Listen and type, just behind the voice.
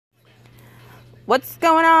What's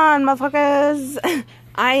going on, motherfuckers?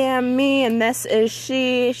 I am me, and this is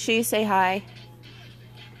she. She, say hi.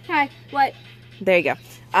 Hi, what? There you go.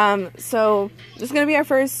 So, this is going to be our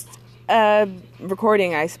first,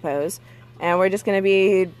 recording, I suppose. And we're just going to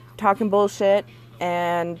be talking bullshit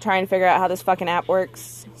and trying to figure out how this fucking app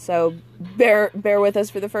works. So, bear with us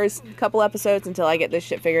for the first couple episodes until I get this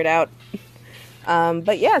shit figured out.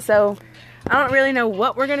 But yeah, so, I don't really know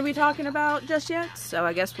what we're going to be talking about just yet. So,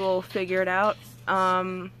 I guess we'll figure it out.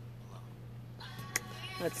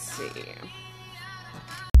 Let's see.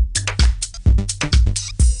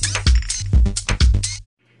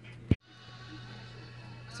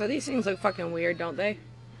 So these things look fucking weird, don't they?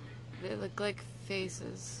 They look like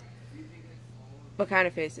faces. What kind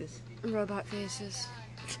of faces? Robot faces.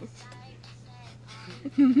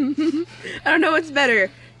 I don't know what's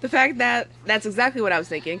better. The fact that that's exactly what I was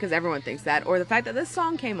thinking, because everyone thinks that, or the fact that this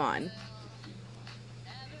song came on.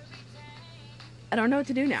 I don't know what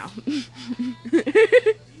to do now.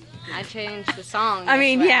 I changed the song. I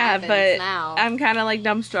mean, yeah, but now. I'm kind of like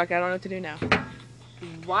dumbstruck. I don't know what to do now.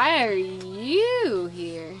 Why are you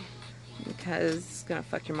here? Because it's gonna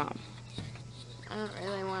fuck your mom. I don't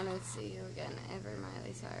really want to see you again ever,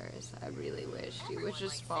 Miley Cyrus. I really wish you would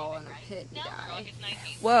just fall in a pit and die.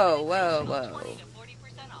 Whoa, whoa, whoa.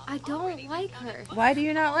 I don't like her. Why do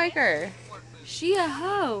you not like her? She a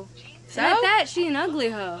hoe. So? At that, she an ugly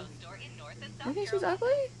hoe. You think she's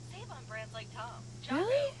ugly?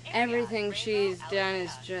 Really? Everything she's done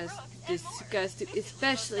is just disgusting,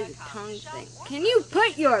 especially the tongue thing. Can you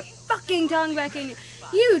put your fucking tongue back in?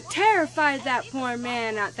 You terrified that poor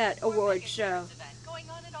man at that award show.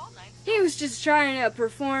 He was just trying to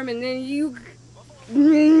perform, and then you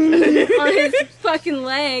on his fucking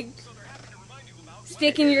leg,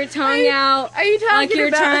 sticking your tongue out Are you talking like you're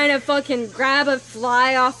about? trying to fucking grab a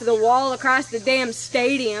fly off the wall across the damn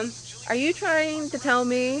stadium. Are you trying to tell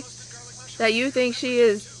me that you think she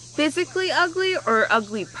is physically ugly or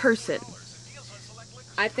ugly person?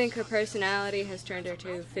 I think her personality has turned her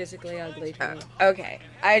to physically ugly too. Okay.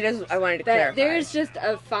 I wanted to clarify. There's just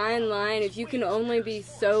a fine line. If you can only be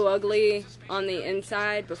so ugly on the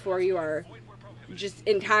inside before you are just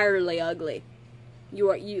entirely ugly.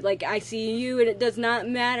 You like, I see you, and it does not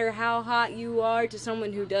matter how hot you are to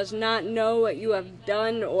someone who does not know what you have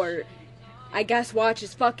done, or I guess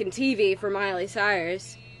watches fucking TV for Miley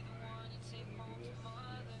Cyrus.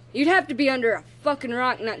 You'd have to be under a fucking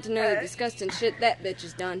rock not to know the disgusting shit that bitch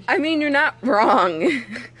has done. I mean, you're not wrong.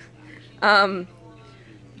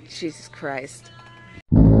 Jesus Christ.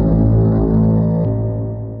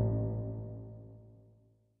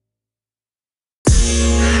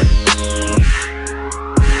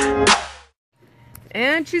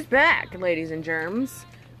 And she's back, ladies and germs.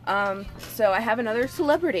 So I have another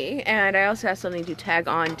celebrity, and I also have something to tag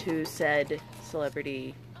on to said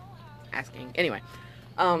celebrity asking. Anyway,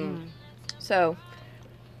 so,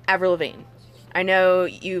 Avril Lavigne. I know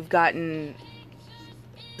you've gotten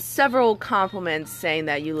several compliments saying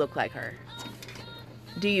that you look like her.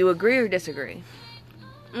 Do you agree or disagree?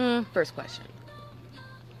 First question.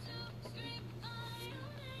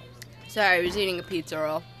 Sorry, I was eating a pizza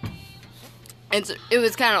roll. It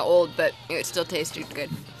was kind of old, but it still tasted good.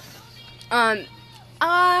 Go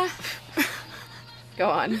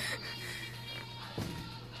on.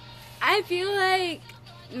 I feel like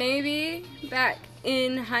maybe back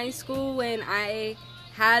in high school when I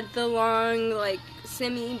had the long, like,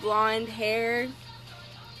 semi-blonde hair,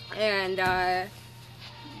 and, I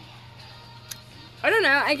don't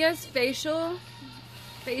know, I guess facially,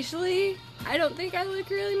 I don't think I look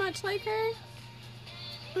really much like her.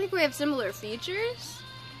 I think we have similar features.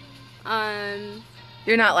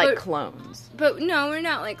 You're not like clones. But no, we're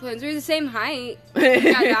not like clones. We're the same height. We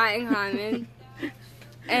got that in common.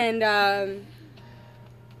 And,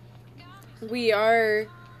 we are,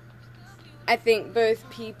 I think, both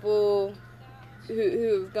people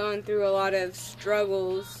who've gone through a lot of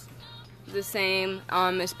struggles the same,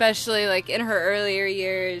 especially, like, in her earlier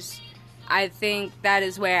years. I think that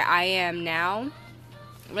is where I am now.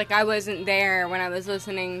 Like, I wasn't there when I was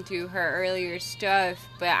listening to her earlier stuff,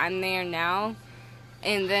 but I'm there now.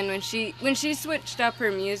 And then when she switched up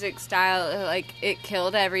her music style, like, it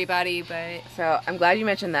killed everybody, but... So, I'm glad you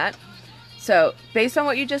mentioned that. So, based on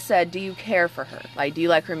what you just said, do you care for her? Like, do you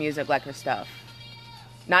like her music, like her stuff?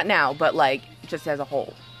 Not now, but, like, just as a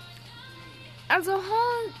whole. As a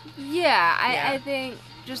whole, yeah. I think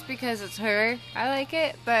just because it's her, I like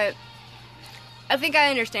it, but I think I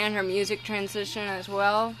understand her music transition as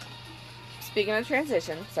well. Speaking of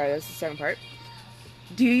transition, sorry, this is the second part.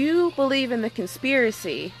 Do you believe in the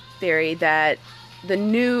conspiracy theory that the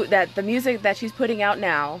music that she's putting out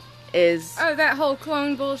now is Oh, that whole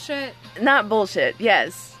clone bullshit. not bullshit,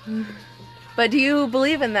 yes. But do you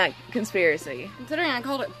believe in that conspiracy? Considering I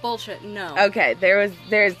called it bullshit, no. Okay,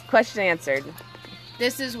 there's question answered.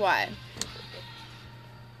 This is why.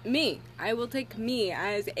 Me. I will take me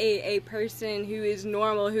as a person who is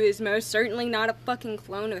normal, who is most certainly not a fucking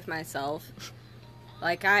clone of myself.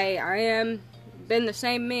 Like, I am, been the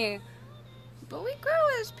same me. But we grow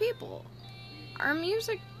as people. Our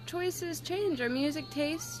music choices change. Our music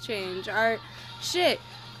tastes change. Our shit.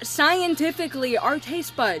 Scientifically, our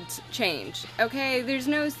taste buds change. Okay? There's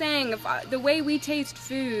no saying if the way we taste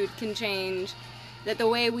food can change, that the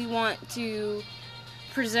way we want to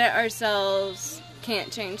present ourselves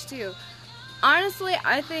can't change too. Honestly,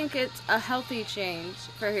 I think it's a healthy change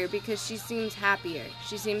for her because she seems happier.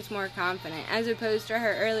 She seems more confident as opposed to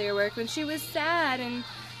her earlier work when she was sad. And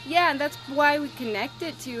yeah, that's why we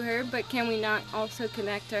connected to her, but can we not also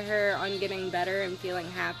connect to her on getting better and feeling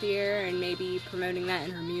happier and maybe promoting that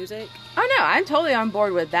in her music? Oh no, I'm totally on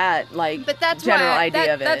board with that, like, But that's general why,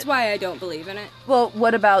 idea of it. That's why I don't believe in it. Well,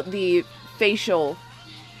 what about the facial,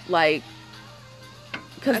 like, I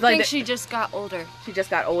because like think she just got older. she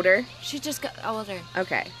just got older? She just got older.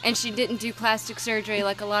 Okay. And she didn't do plastic surgery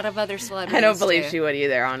like a lot of other celebrities I don't believe do. she would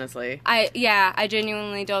either, honestly. I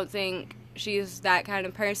genuinely don't think she's that kind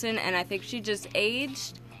of person, and I think she just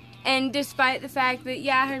aged. And despite the fact that,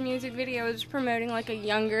 yeah, her music video is promoting like a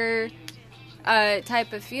younger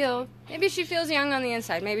type of feel, maybe she feels young on the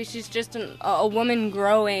inside. Maybe she's just a woman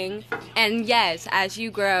growing. And yes, as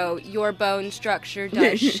you grow, your bone structure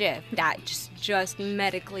does shift. That just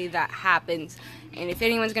medically that happens. And if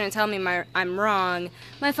anyone's going to tell me I'm wrong,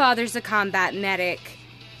 my father's a combat medic.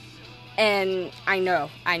 And I know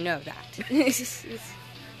that.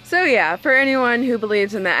 So yeah, for anyone who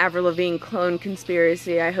believes in the Avril Lavigne clone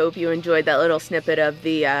conspiracy, I hope you enjoyed that little snippet of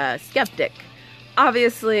the skeptic.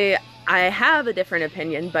 Obviously, I have a different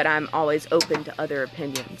opinion, but I'm always open to other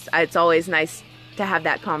opinions. It's always nice to have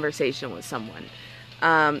that conversation with someone.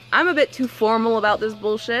 I'm a bit too formal about this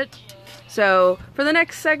bullshit, so for the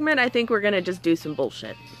next segment, I think we're gonna just do some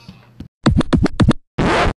bullshit.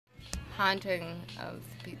 Haunting of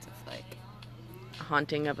Pizza Flake.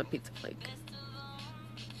 Haunting of a pizza flake.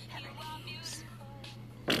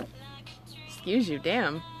 Excuse you,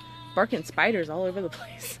 damn. Barking spiders all over the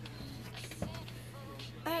place.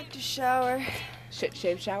 I have to shower. Shit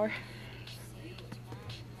shave shower.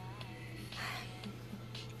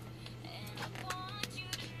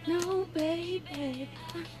 No, baby,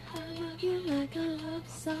 I love you like a love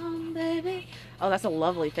song, baby. Oh, that's a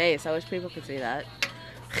lovely face. I wish people could see that.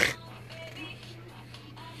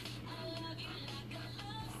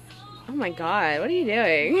 Oh my god, what are you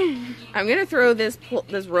doing? I'm gonna throw this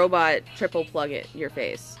robot triple plug at your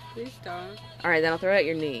face. Please don't. Alright, then I'll throw it at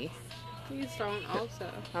your knee. Please don't also.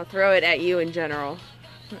 I'll throw it at you in general.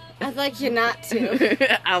 I'd like you not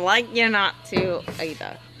to. I like you not to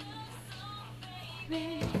either.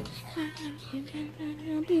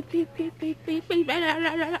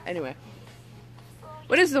 Anyway.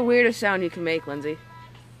 What is the weirdest sound you can make, Lindsay?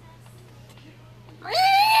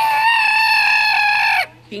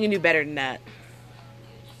 You can do better than that.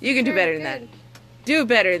 You can do better than that. Do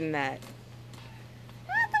better than that.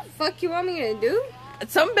 What the fuck you want me to do?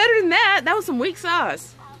 Something better than that. That was some weak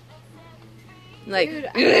sauce. Like,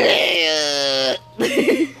 Dude,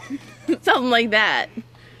 something like that.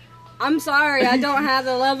 I'm sorry, I don't have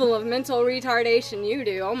the level of mental retardation you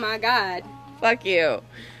do. Oh my god. Fuck you.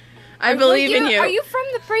 I believe in you. Are you from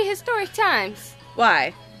the prehistoric times?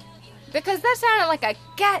 Why? Because that sounded like a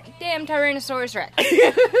goddamn Tyrannosaurus Rex.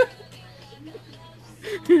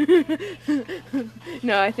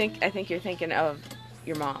 No, I think you're thinking of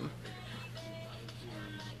your mom.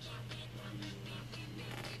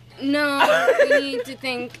 No, we need to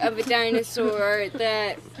think of a dinosaur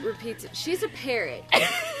that repeats it. She's a parrot.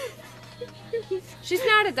 She's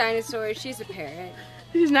not a dinosaur, she's a parrot.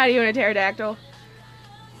 She's not even a pterodactyl.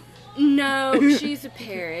 No, she's a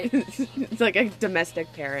parrot. It's like a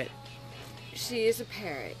domestic parrot. She is a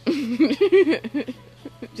parrot.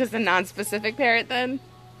 Just a non-specific parrot, then?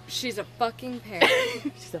 She's a fucking parrot.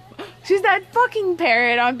 She's that fucking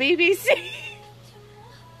parrot on BBC.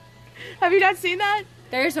 Have you not seen that?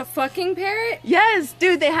 There's a fucking parrot? Yes,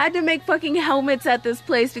 dude, they had to make fucking helmets at this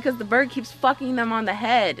place because the bird keeps fucking them on the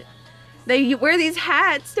head. They wear these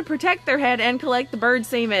hats to protect their head and collect the bird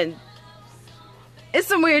semen. It's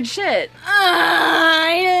some weird shit.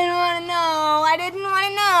 I didn't want to know. I didn't want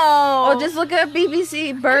to know. Oh, just look at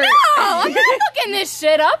BBC bird. No, I'm not looking this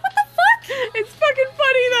shit up. What the fuck? It's fucking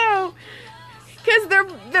funny though, cause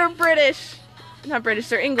they're British. Not British,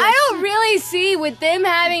 they're English. I don't really see with them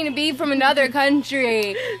having to be from another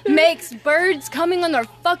country makes birds coming on their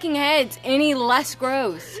fucking heads any less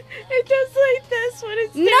gross. It does like this when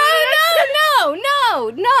it's... No,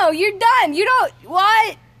 you're done. You don't...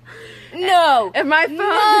 What? No. If my phone...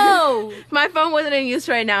 No. If my phone wasn't in use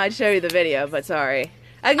right now, I'd show you the video, but sorry.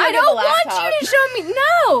 I don't want you to show me...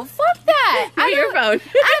 No, fuck that. Give me your phone.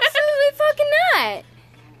 Absolutely fucking not.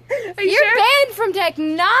 Are you You're sure? banned from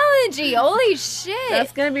technology. Holy shit.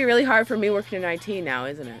 That's gonna be really hard for me working in IT now,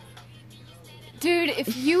 isn't it? Dude,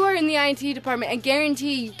 if you are in the IT department, I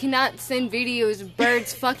guarantee you cannot send videos of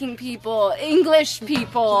birds fucking people, English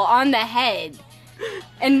people, on the head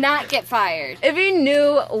and not get fired. If you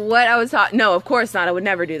knew what I was talking... No, of course not. I would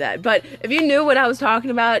never do that. But if you knew what I was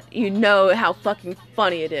talking about, you know how fucking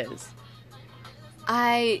funny it is.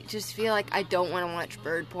 I just feel like I don't want to watch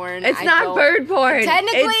bird porn. It's not bird porn.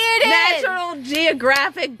 Technically it is. National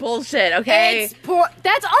Geographic bullshit, okay? It's porn.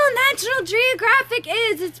 That's all National Geographic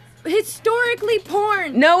is. It's historically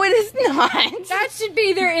porn. No, it is not. That should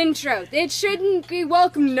be their intro. It shouldn't be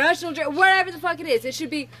welcome to National Geographic, whatever the fuck it is. It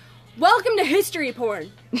should be welcome to history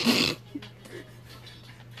porn.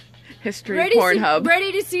 History Pornhub.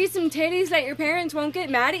 Ready to see some titties that your parents won't get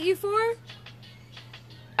mad at you for?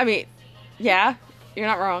 I mean, yeah, you're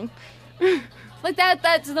not wrong. Like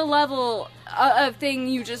that's the level of thing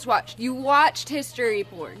you just watched. You watched history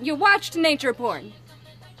porn. You watched nature porn.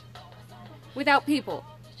 Without people.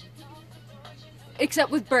 Except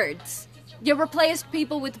with birds. You replaced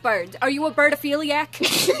people with birds. Are you a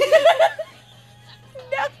birdophiliac?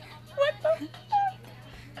 No. What the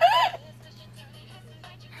fuck?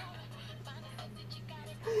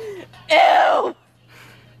 Ew!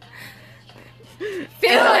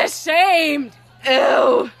 Feel ashamed!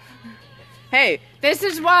 Ew! Hey. This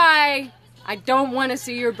is why I don't want to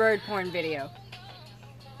see your bird porn video.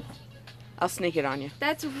 I'll sneak it on you.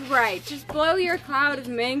 That's right. Just blow your cloud of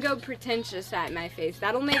mango pretentious at my face.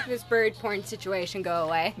 That'll make this bird porn situation go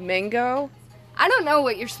away. Mango? I don't know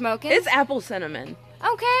what you're smoking. It's apple cinnamon.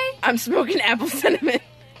 Okay. I'm smoking apple cinnamon.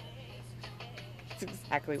 That's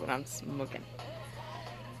exactly what I'm smoking.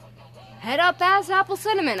 Head up ass apple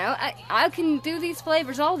cinnamon. I can do these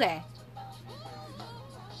flavors all day.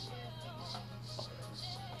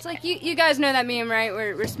 It's like, you guys know that meme, right?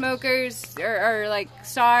 Where smokers are like,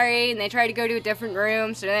 sorry, and they try to go to a different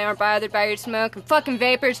room so they aren't bothered by your smoke, and fucking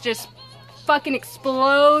vapors just fucking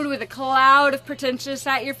explode with a cloud of pretentious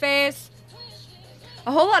at your face.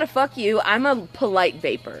 A whole lot of fuck you. I'm a polite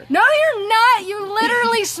vapor. No, you're not! You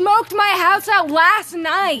literally smoked my house out last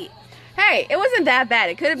night! Hey, it wasn't that bad.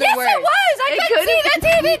 It could have been Yes, worse. it was! I couldn't see the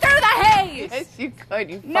TV through the haze! Yes, you could.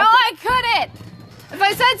 You No, I couldn't! If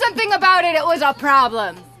I said something about it, it was a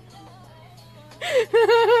problem. You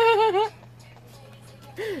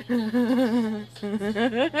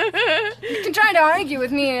can try to argue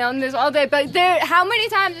with me on this all day, but how many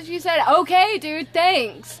times have you said, okay, dude,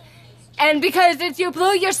 thanks? And because you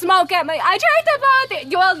blew your smoke at me, I tried to blow it.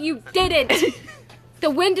 Well, you didn't. The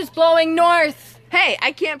wind is blowing north. Hey,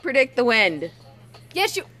 I can't predict the wind.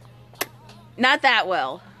 Yes, you... Not that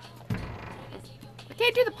well. I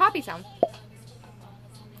can't do the poppy sound.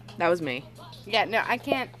 That was me. Yeah, no, I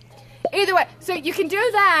can't. Either way, so you can do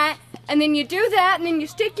that, and then you do that, and then you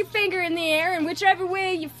stick your finger in the air, and whichever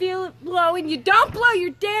way you feel it blowing, you don't blow your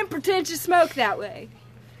damn pretentious smoke that way.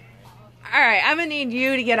 Alright, I'm gonna need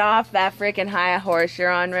you to get off that freaking high horse you're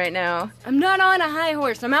on right now. I'm not on a high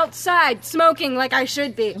horse. I'm outside smoking like I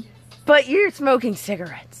should be. But you're smoking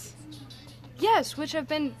cigarettes. Yes, which have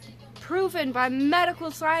been proven by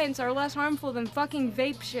medical science are less harmful than fucking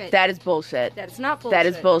vape shit. That is bullshit. That is not bullshit. That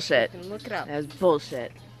is bullshit. You can look it up. That is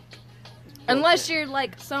bullshit. Unless you're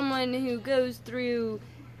like someone who goes through,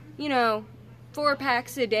 4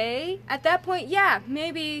 packs a day. At that point, yeah,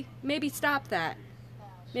 maybe stop that.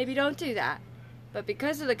 Maybe don't do that. But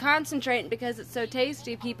because of the concentrate and because it's so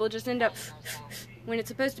tasty, people just end up, when it's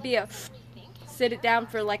supposed to be a, sit it down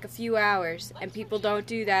for like a few hours, and people don't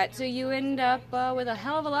do that. So you end up with a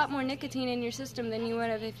hell of a lot more nicotine in your system than you would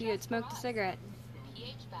have if you had smoked a cigarette.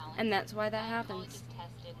 And that's why that happens.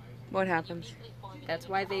 What happens? That's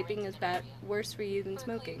why vaping is worse for you than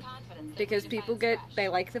smoking. Because people they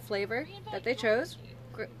like the flavor that they chose.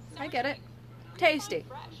 I get it. Tasty.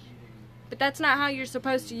 But that's not how you're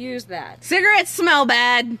supposed to use that. Cigarettes smell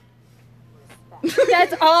bad.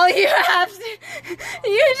 That's all you have to...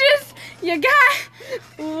 You got...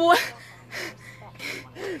 What?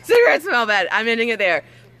 Cigarettes smell bad. I'm ending it there.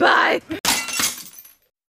 Bye.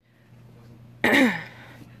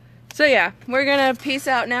 So yeah, we're gonna peace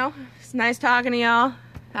out now. It's nice talking to y'all.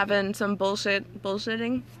 Having some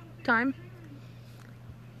bullshitting time.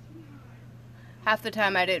 Half the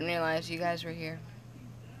time I didn't realize you guys were here.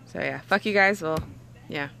 So yeah, fuck you guys. Well,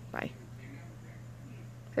 yeah, bye.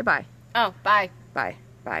 Say bye. Oh, bye. Bye.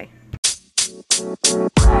 Bye.